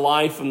Christ is the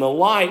life and the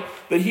light,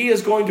 that he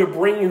is going to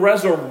bring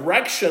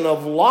resurrection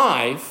of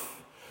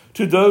life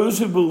to those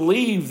who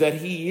believe that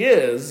he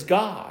is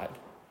God,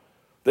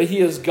 that he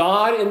is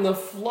God in the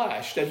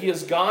flesh, that he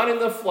is God in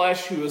the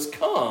flesh who has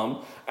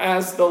come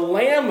as the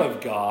Lamb of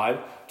God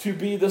to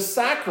be the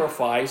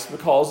sacrifice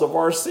because of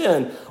our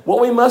sin.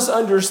 What we must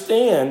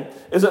understand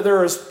is that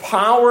there is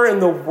power in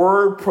the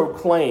word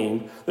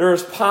proclaimed. There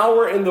is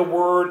power in the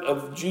word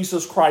of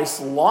Jesus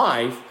Christ's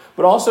life,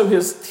 but also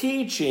his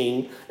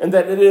teaching, and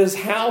that it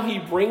is how he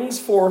brings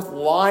forth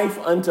life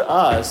unto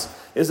us,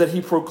 is that he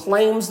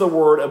proclaims the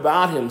word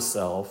about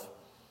himself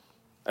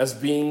as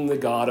being the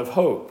God of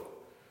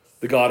hope,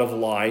 the God of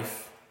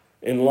life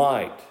and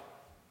light.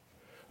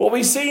 What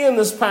we see in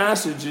this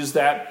passage is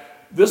that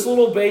this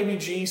little baby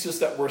Jesus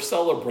that we're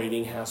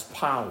celebrating has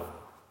power.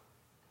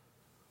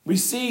 We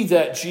see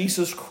that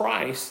Jesus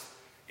Christ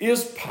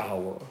is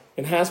power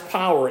and has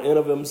power in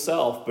of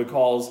himself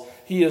because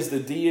he is the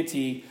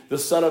deity, the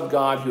Son of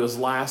God who has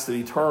lasted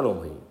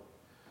eternally.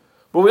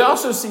 But we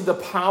also see the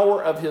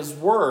power of his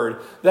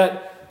word,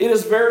 that it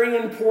is very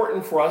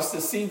important for us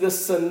to see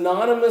this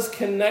synonymous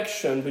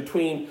connection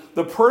between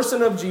the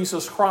person of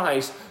Jesus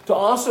Christ to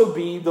also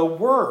be the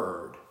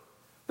word,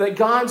 that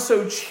God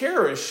so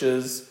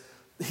cherishes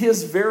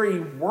his very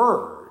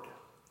word.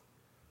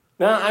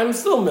 Now, I'm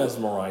still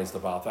mesmerized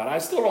about that. I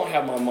still don't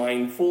have my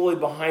mind fully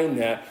behind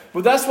that.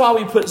 But that's why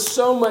we put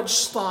so much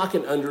stock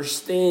in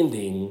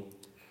understanding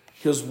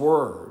his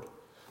word.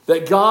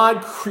 That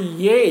God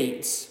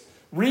creates,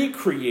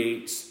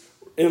 recreates,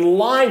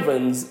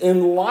 enlivens,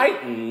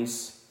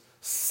 enlightens,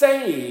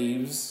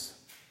 saves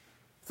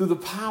through the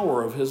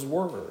power of his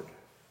word.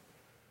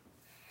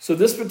 So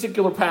this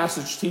particular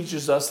passage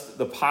teaches us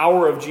the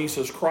power of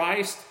Jesus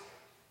Christ,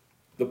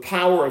 the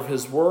power of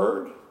his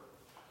word,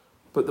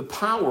 but the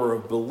power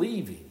of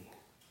believing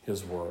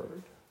his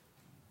word.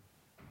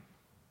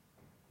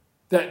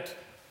 That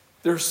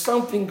there's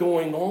something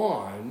going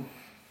on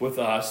with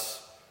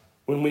us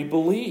when we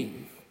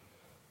believe.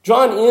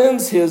 John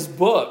ends his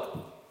book,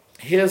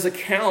 his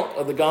account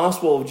of the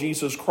gospel of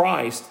Jesus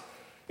Christ,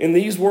 in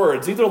these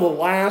words. These are the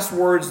last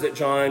words that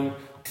John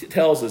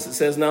tells us. It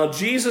says, "Now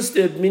Jesus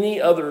did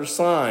many other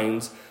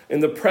signs in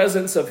the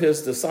presence of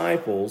his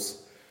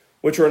disciples,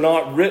 which are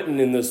not written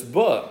in this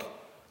book,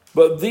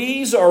 but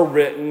these are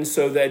written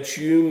so that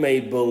you may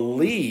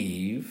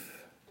believe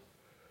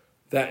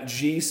that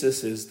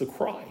Jesus is the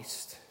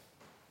Christ,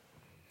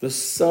 the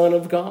Son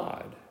of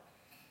God,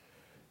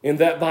 and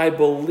that by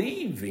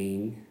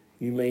believing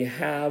you may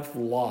have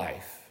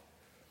life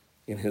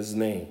in his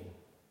name."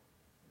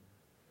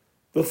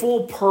 The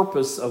full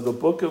purpose of the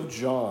book of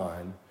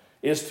John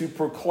is to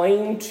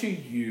proclaim to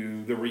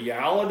you the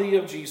reality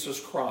of Jesus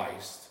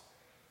Christ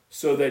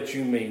so that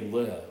you may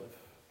live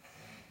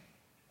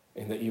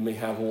and that you may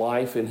have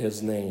life in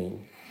his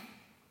name.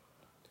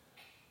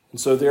 And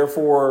so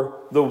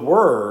therefore, the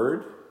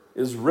word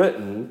is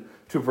written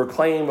to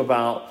proclaim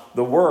about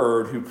the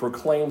Word who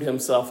proclaimed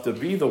himself to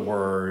be the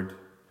Word,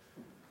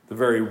 the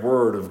very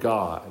Word of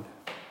God,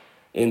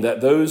 and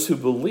that those who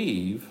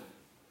believe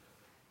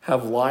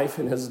have life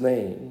in his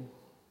name.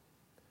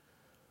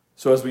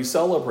 So as we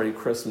celebrate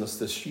Christmas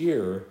this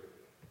year,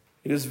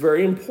 it is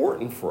very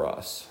important for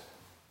us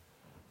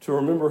to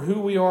remember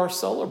who we are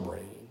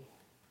celebrating.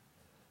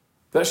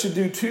 That should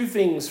do two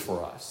things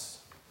for us.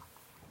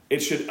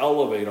 It should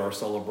elevate our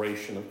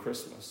celebration of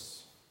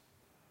Christmas.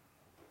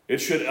 It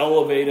should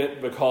elevate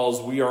it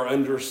because we are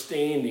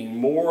understanding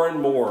more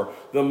and more.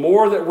 The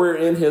more that we're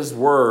in his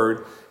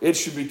word, it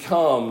should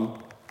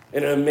become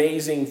an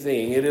amazing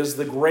thing. It is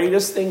the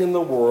greatest thing in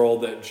the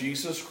world that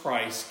Jesus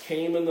Christ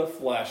came in the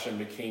flesh and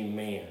became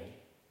man.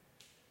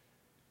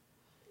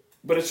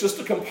 But it's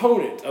just a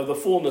component of the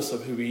fullness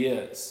of who he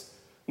is.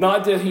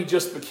 Not that he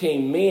just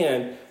became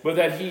man, but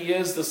that he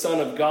is the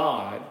Son of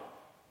God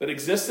that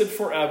existed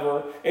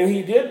forever, and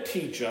he did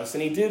teach us,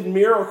 and he did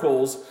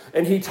miracles,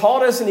 and he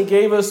taught us, and he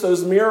gave us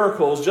those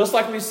miracles, just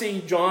like we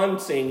see John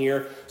saying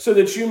here, so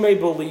that you may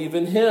believe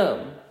in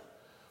him.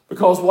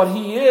 Because what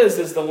he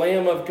is the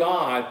Lamb of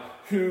God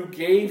who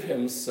gave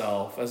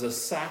himself as a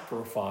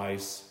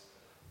sacrifice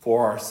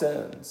for our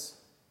sins.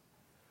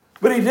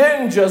 But he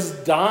didn't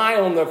just die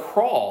on the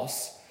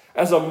cross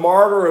as a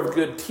martyr of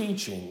good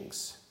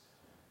teachings.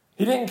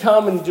 He didn't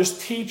come and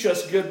just teach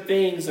us good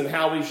things and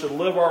how we should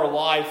live our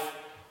life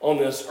on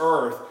this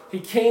earth. He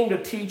came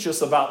to teach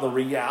us about the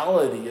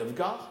reality of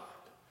God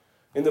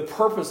and the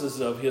purposes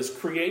of his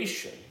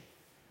creation.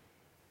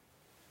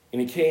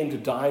 And he came to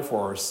die for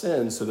our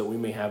sins so that we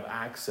may have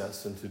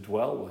access and to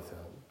dwell with him.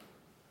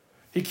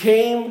 He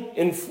came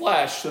in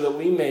flesh so that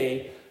we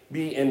may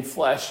be in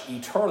flesh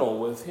eternal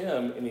with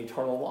him in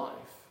eternal life.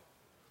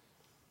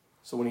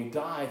 So when he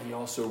died, he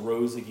also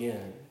rose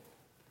again.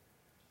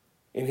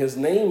 And his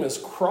name is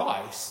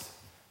Christ,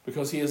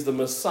 because he is the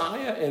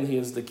Messiah and he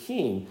is the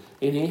King.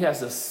 And he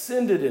has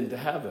ascended into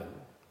heaven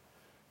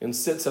and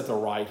sits at the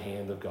right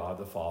hand of God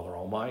the Father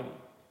Almighty.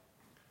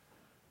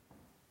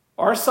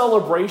 Our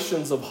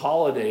celebrations of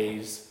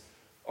holidays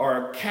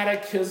are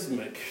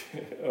catechismic,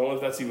 I don't know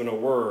if that's even a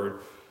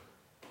word,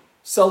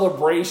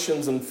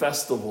 celebrations and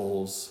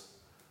festivals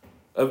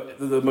of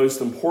the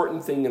most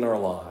important thing in our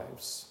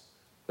lives,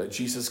 that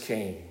Jesus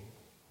came,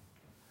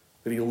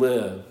 that he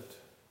lived,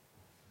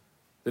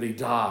 that he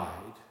died,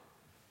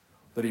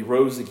 that he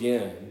rose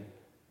again,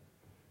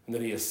 and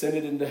that he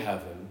ascended into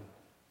heaven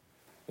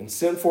and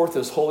sent forth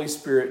his Holy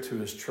Spirit to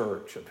his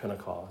church at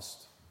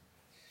Pentecost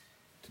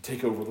to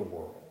take over the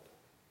world.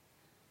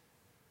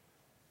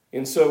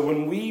 And so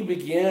when we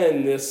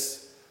begin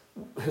this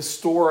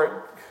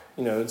historic,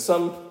 and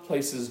some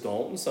places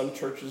don't, and some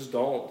churches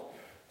don't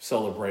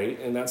celebrate,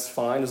 and that's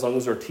fine as long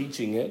as they're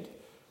teaching it,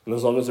 and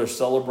as long as they're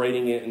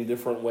celebrating it in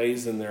different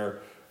ways in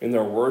their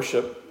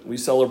worship. We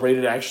celebrate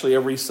it actually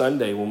every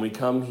Sunday when we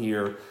come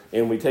here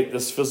and we take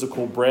this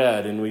physical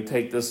bread and we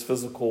take this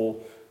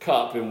physical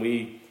cup and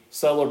we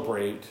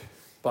celebrate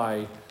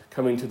by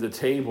coming to the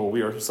table.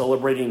 We are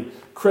celebrating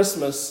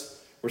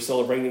Christmas. We're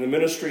celebrating the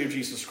ministry of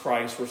Jesus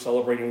Christ. We're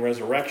celebrating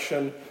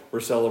resurrection.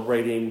 We're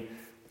celebrating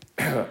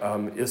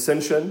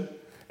ascension.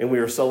 And we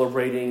are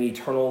celebrating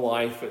eternal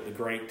life at the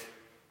great,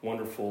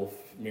 wonderful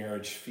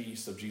marriage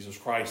feast of Jesus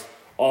Christ,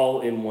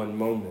 all in one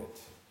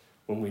moment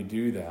when we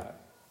do that.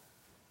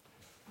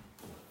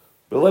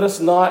 But let us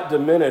not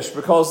diminish,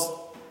 because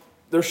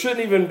there shouldn't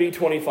even be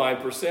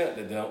 25%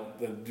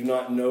 that do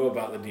not know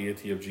about the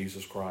deity of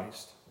Jesus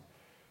Christ.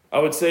 I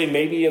would say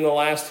maybe in the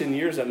last 10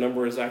 years that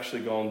number has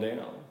actually gone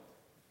down.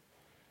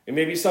 And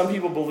maybe some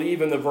people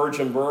believe in the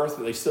virgin birth,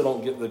 but they still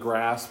don't get the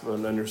grasp or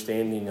an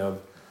understanding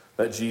of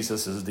that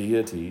Jesus is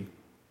deity.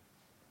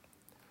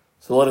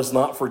 So let us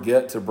not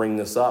forget to bring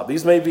this up.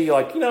 These may be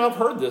like, I've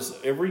heard this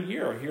every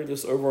year. I hear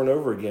this over and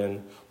over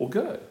again. Well,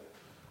 good.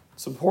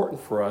 It's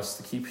important for us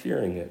to keep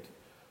hearing it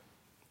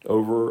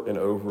over and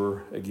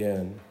over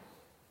again.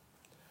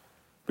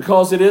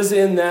 Because it is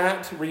in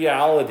that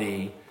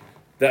reality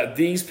that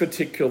these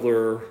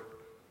particular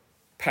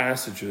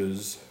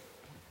passages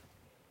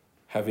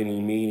have any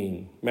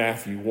meaning.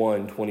 Matthew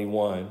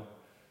 1:21.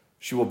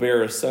 She will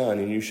bear a son,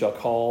 and you shall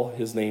call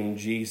his name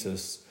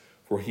Jesus,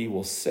 for he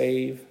will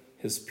save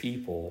his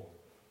people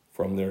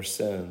from their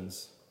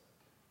sins.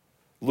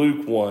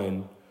 Luke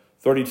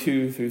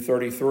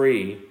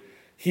 1:32-33.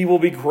 He will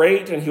be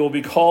great, and he will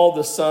be called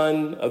the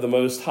Son of the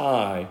Most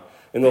High.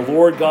 And the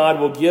Lord God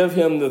will give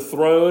him the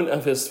throne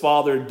of his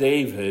father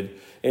David,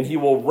 and he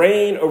will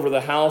reign over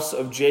the house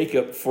of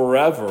Jacob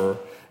forever,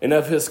 and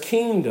of his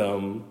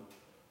kingdom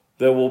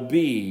there will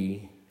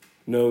be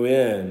no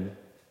end.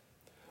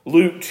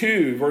 Luke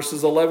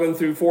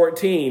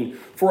 2:11-14.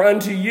 For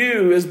unto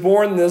you is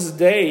born this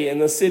day in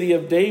the city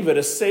of David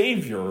a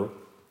Savior,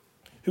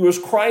 who is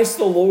Christ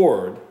the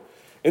Lord.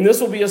 And this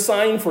will be a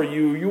sign for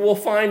you. You will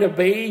find a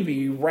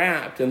baby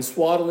wrapped in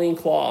swaddling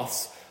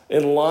cloths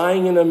and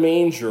lying in a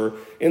manger.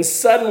 And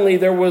suddenly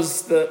there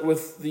was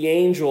with the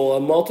angel a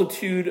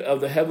multitude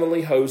of the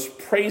heavenly host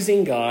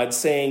praising God,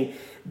 saying,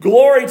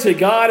 Glory to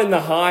God in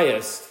the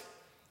highest,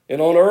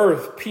 and on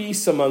earth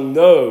peace among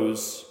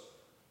those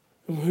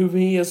whom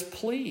he is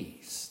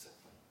pleased.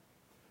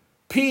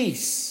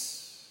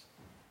 Peace.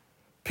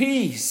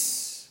 Peace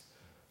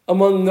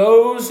among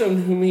those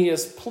in whom he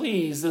is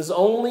pleased is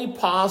only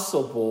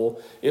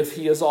possible if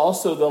he is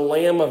also the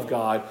Lamb of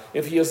God,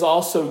 if he is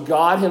also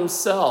God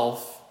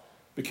himself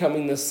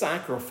becoming the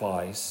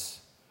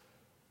sacrifice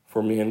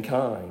for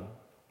mankind.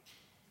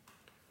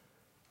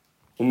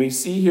 When we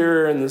see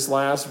here in this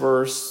last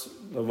verse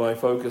of my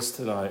focus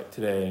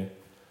today,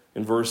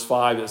 in verse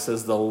 5, it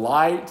says, the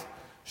light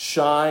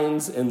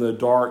shines in the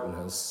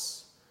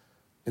darkness,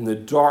 and the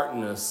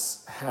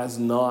darkness has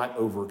not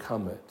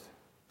overcome it.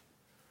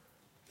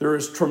 There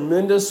is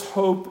tremendous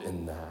hope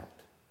in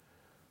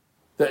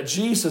that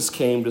Jesus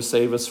came to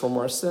save us from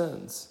our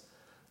sins,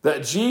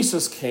 that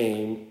Jesus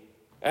came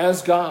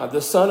as God,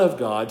 the Son of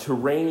God, to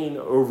reign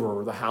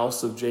over the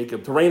house of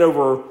Jacob, to reign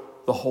over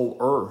the whole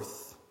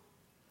earth.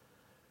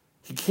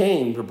 He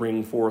came to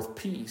bring forth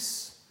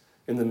peace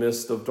in the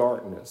midst of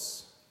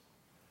darkness.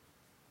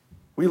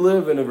 We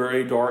live in a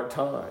very dark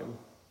time,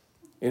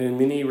 and in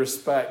many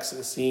respects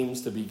it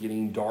seems to be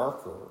getting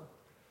darker.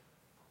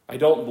 I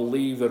don't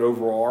believe that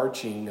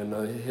overarching in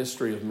the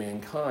history of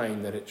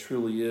mankind that it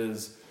truly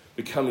is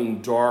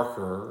becoming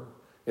darker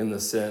in the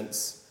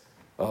sense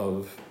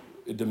of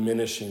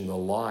diminishing the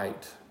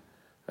light.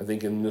 I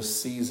think in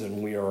this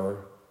season we are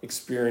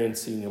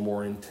experiencing a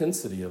more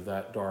intensity of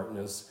that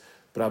darkness,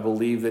 but I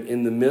believe that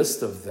in the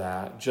midst of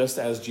that, just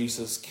as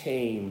Jesus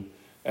came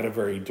at a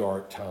very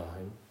dark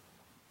time,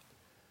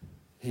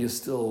 he is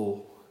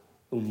still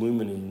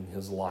illuminating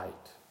his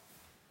light.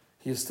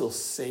 He is still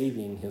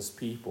saving his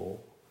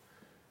people.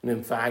 And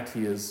in fact,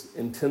 he is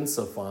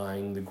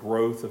intensifying the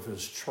growth of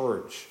his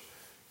church,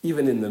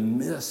 even in the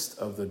midst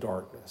of the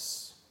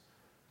darkness.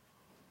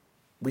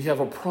 We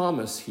have a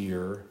promise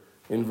here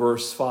in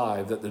verse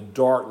 5 that the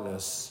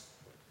darkness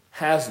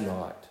has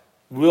not,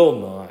 will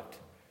not,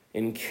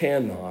 and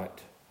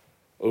cannot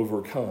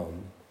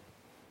overcome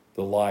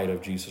the light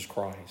of Jesus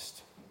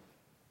Christ.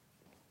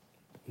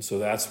 And so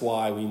that's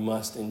why we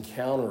must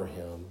encounter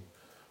him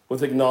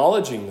with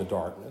acknowledging the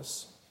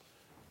darkness.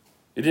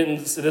 It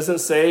doesn't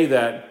say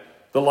that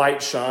the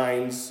light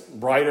shines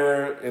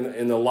brighter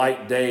in the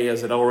light day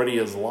as it already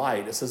is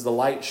light. It says the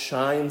light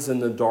shines in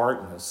the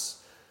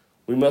darkness.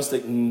 We must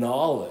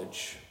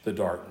acknowledge the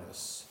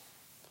darkness.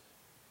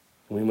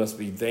 And we must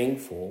be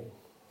thankful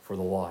for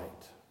the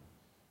light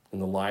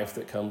and the life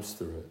that comes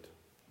through it.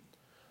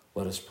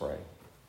 Let us pray.